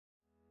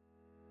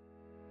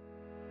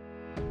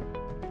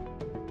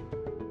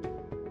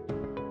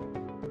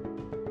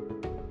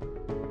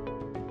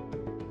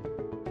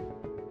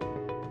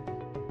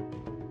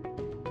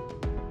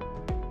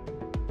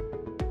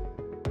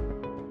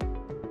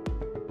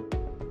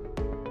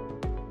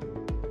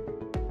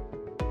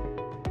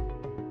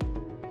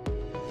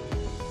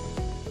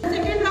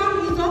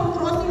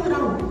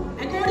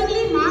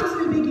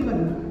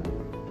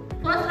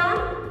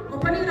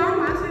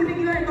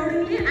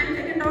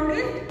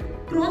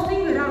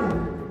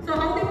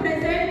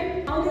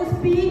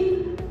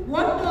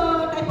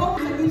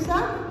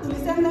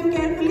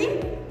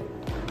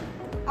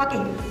Okay,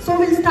 so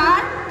we'll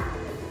start.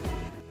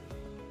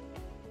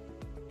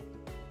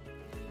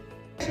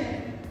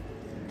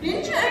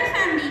 In joint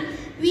family,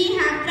 we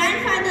have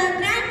grandfather,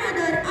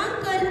 grandmother,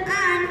 uncle,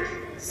 aunt,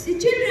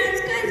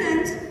 children's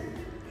cousins,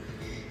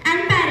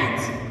 and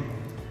parents.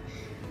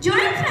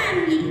 Joint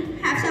family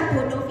have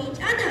support of each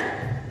other.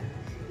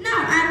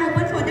 Now I am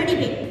open for the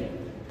debate.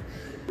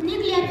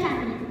 Nuclear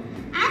family.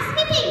 As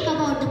we think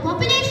about the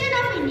population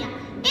of India,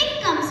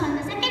 it comes on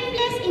the second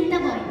place in the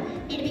world.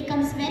 It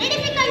becomes very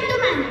difficult to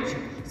manage.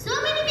 So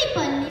many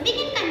people living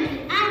in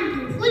country and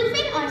to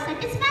fulfill or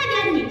satisfy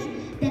their needs.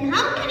 Then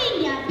how can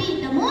India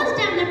be the most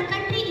developed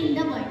country in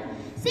the world?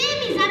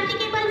 Same is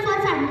applicable for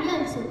family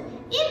also.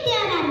 If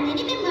there are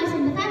many members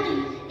in the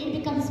family, it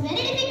becomes very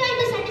difficult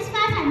to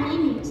satisfy family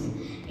needs.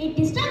 It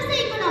disturbs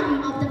the economy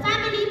of the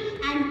family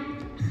and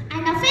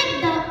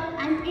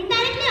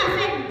indirectly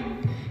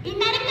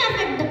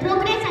affect the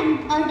progress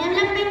or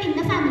development in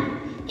the family.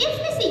 If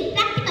we see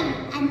practically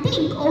and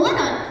think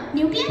overall,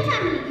 nuclear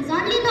family is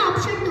only the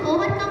option to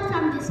overcome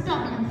from this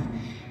problem.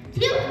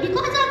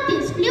 Because of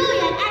this, few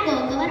years ago,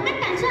 government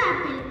also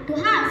appealed to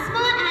have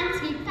small and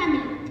sweet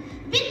family.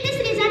 With this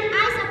reason, I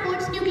support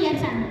nuclear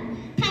family.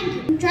 Thank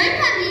you. Joint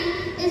family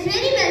is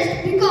very best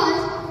because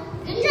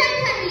in joint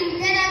family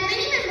there are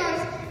many members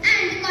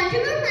and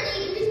contribute money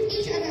with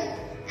each other.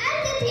 As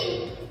they think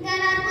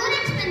there are more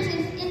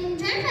expenses in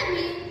joint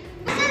family.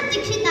 This is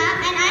Dikshita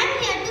and I am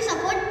here to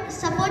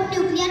support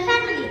nuclear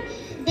family.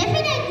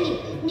 Definitely,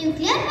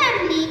 nuclear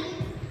family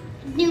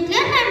you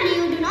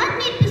do not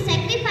need to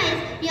sacrifice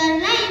your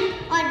life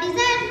or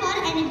desire for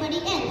anybody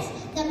else.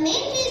 The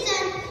main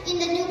reason in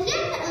the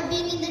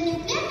being in the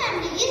nuclear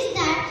family is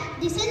that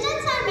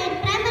decisions are made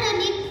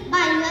primarily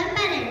by your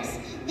parents.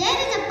 There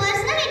is a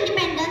personal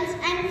independence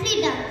and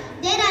freedom.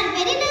 There are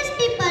very less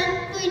people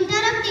to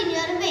interrupt in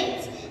your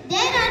ways.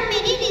 There are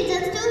many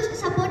reasons to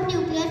support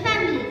nuclear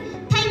family.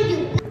 Thank you.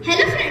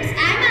 Hello friends, I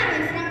am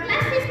Arvind from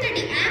class 5th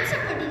study. I am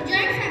supporting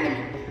joint family.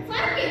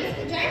 For kids,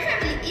 joint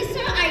family is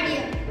so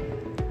ideal.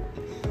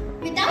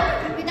 Without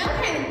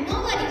having no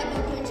worry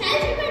about your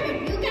child's requirement,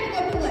 you can go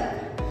to work.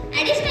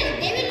 Additionally,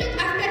 they will look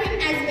after him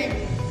as well.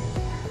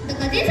 The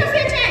cousins of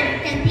your child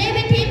can play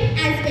with him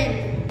as well.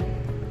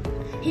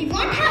 He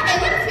won't have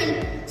ever feel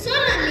so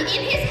lonely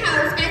in his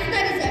house as the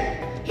result.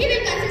 He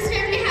will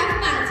consistently have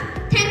pals.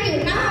 Thank you.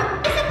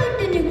 Now, I support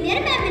the nuclear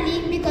family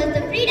because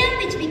the freedom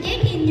which we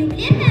get in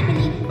nuclear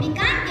family, we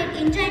can't get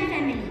in joint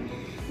family.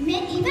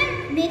 Even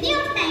many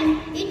of time,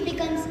 it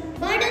becomes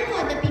burden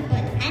for the people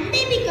and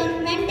they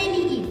become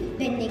mentally ill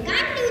when they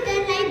can't live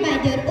their life by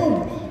their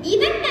own.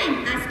 Even time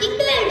asking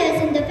to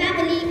elders in the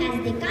family as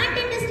they can't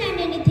understand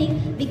anything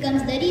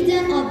becomes the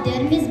reason of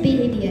their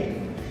misbehavior.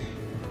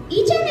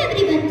 Each and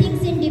everyone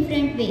thinks in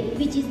different way,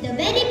 which is the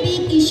very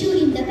big issue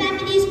in the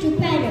families to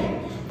quarrel.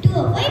 To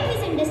avoid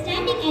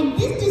misunderstanding and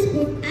this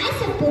dispute, I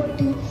support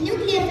to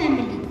nuclear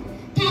family.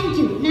 Thank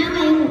you. Now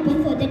I am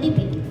open for the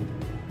debate.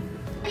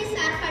 I am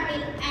Sar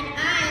Patil and I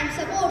am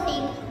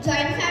supporting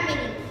joint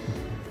family.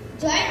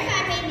 Joint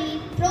family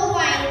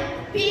provide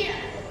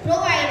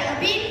a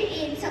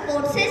built-in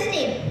support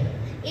system.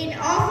 It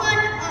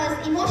offers us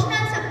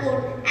emotional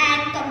support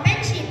and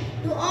companionship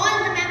to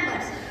all the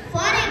members.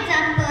 For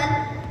example,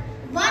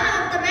 one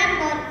of the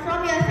members from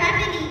your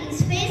family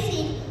is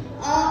facing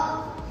a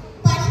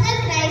personal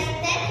crisis,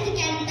 then he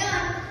can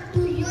turn to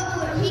his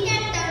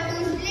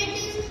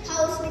relative's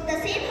house with the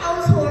same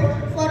household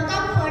for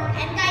comfort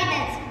and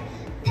guidance.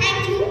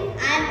 Thank you.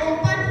 I am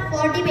open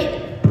for debate.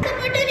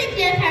 Support the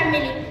nuclear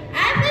family.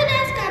 As well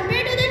as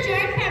compared to the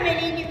joint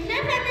family,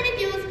 nuclear family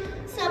gives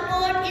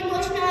support,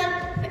 emotional,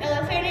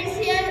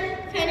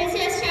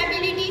 financial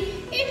stability.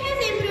 It has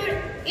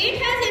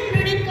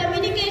improved in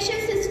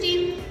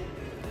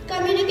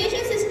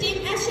communication system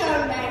as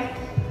shown by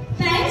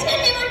parents can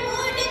devote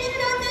more attention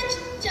on the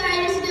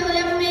child's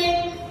development,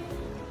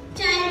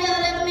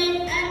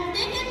 and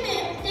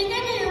they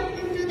can help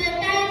into the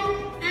time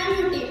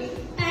and routine.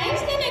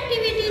 Parents can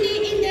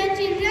actively in their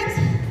children's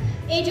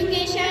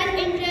education,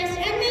 interest,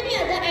 and many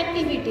other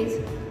activities.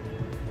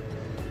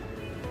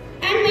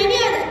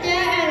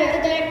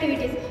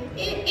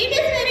 It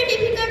is very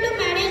difficult to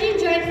manage in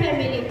joint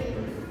family,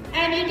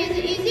 and it is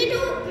easy to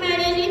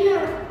manage in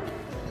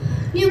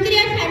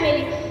nuclear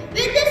family.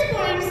 With these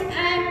points,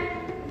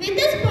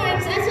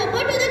 I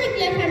support to the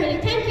nuclear family.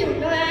 Thank you.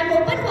 Now I am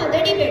open for the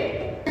debate.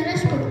 I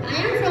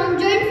am from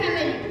joint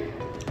family.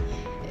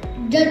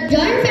 The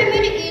joint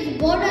family is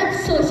both a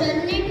social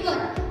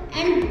network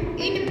and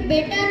it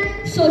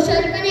better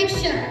social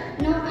connection.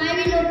 Now I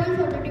will open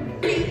for the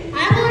debate. I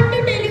want to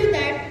tell you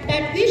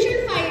that we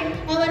should find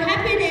our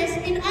happiness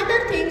in other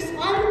things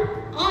or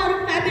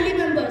family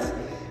members.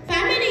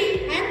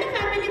 Family and the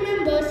family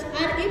members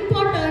are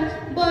important,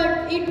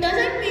 but it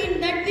doesn't mean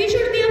that we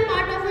should be a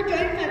part of a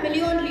joint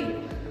family only.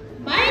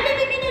 By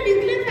living in a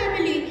nuclear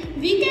family,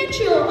 we can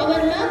show our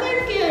love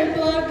and care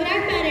to our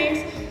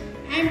grandparents,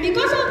 and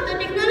because of the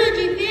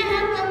technology, we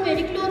have come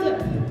very closer.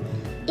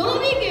 Though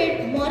we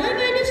get moral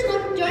values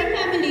from joint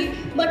family,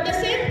 but the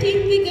same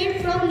thing we get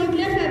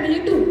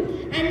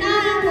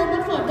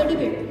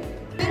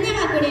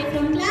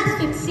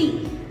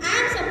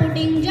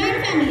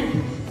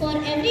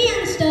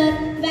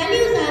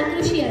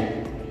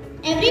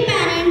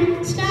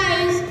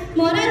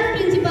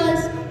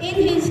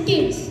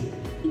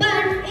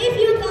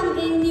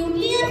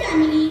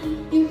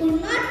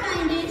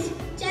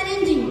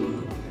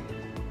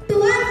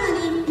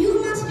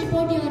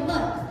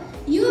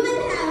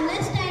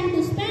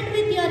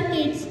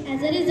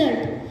as a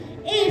result.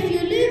 If you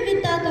live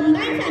with a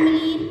combined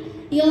family,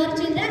 your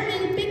children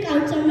will pick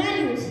out some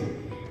values.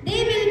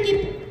 They will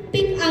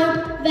pick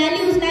out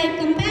values like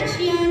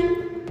compassion,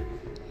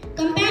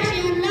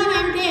 love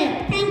and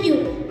care. Thank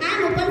you. I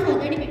am open for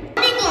the debate.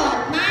 Morning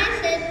all,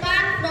 myself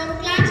Parth from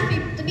class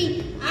 5th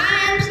B.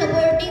 I am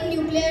supporting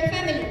nuclear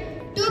family.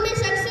 To be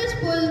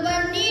successful,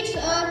 one needs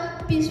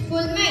a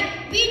peaceful mind,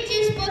 which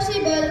is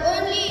possible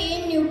only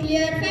in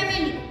nuclear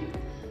family.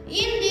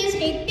 In this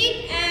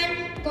hectic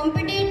and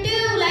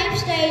competitive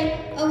lifestyle,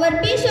 our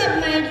peace of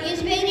mind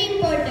is very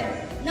important.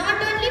 Not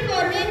only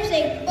for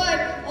namesake, but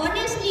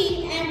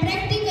honestly and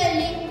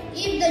practically.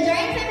 If the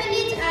joint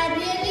families are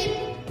really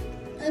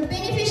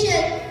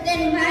beneficial,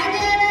 then why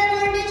there are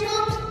old age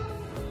homes?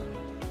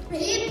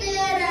 If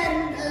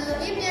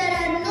there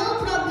are no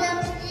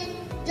problems in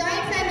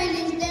joint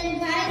families, then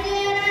why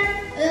there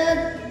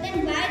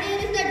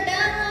is the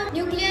term of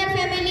nuclear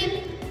family?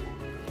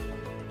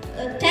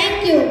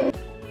 Thank you.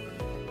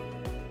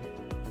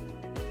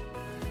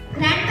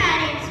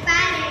 Grandparents,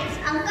 parents,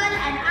 uncle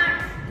and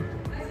aunts.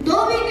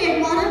 Though we get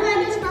moral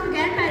values from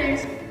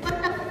grandparents,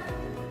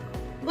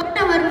 but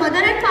our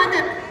mother and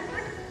father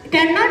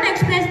cannot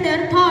express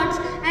their thoughts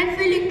and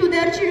feeling to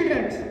their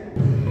children.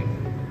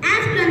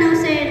 As Pranav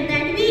said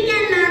that we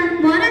can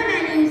learn moral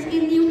values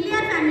in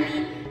nuclear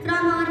family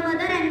from our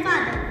mother and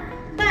father.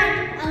 But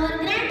our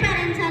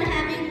grandparents are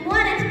having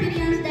more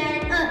experience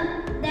than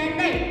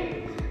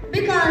them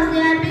because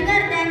they are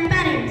bigger than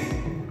parents.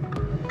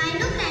 I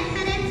know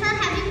grandparents are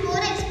having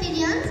more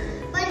experience,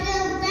 but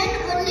when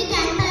only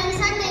grandparents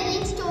are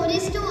telling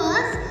stories to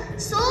us,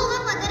 so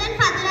our mother and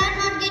father are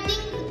not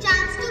getting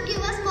chance to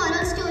give us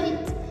moral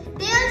stories.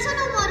 They also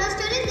know moral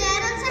stories, they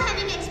are also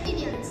having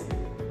experience.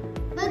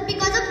 But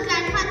because of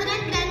grandfather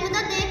and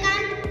grandmother, they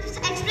can't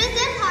express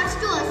their thoughts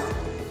to us.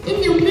 In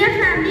nuclear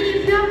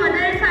family, if your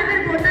mother and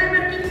father both are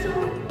working, so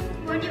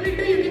what you will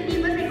do? You can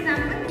give us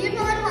example. If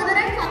our mother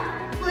and father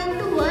are going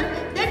to work,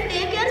 then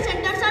daycare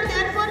centers are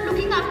there for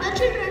looking after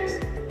children.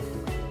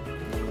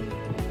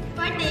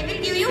 But they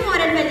will give you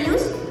moral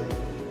values.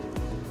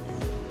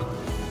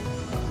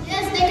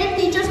 Yes, they can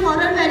teach us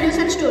moral values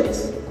and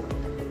stories.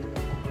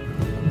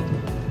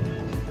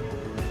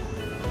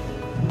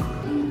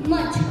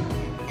 Much.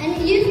 And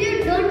if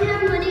you don't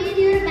have money in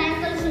your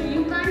bank also,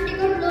 you can't take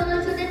out loan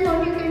also, then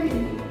what you can do?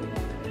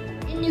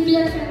 In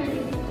nuclear family,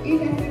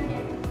 if ever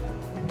there.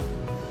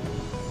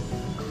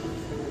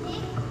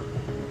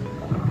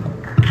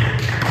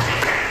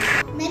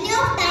 Many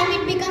of time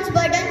it becomes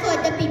burden for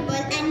the people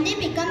and they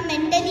become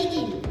mentally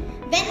ill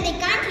when they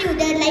can't live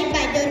their life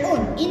by their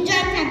own in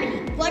joint family.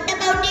 What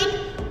about it?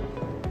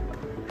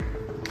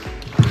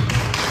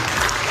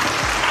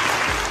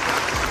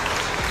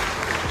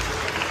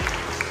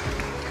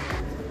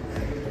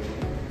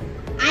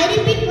 I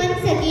repeat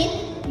once again,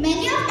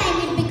 many of time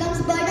it becomes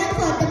burden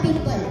for the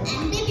people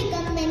and they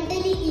become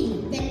mentally ill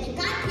when they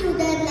can't live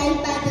their life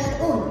by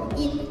their own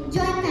in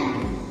joint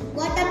family.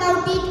 What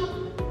about it?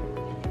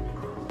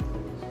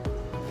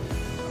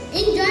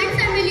 In joint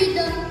family,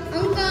 the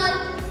uncle,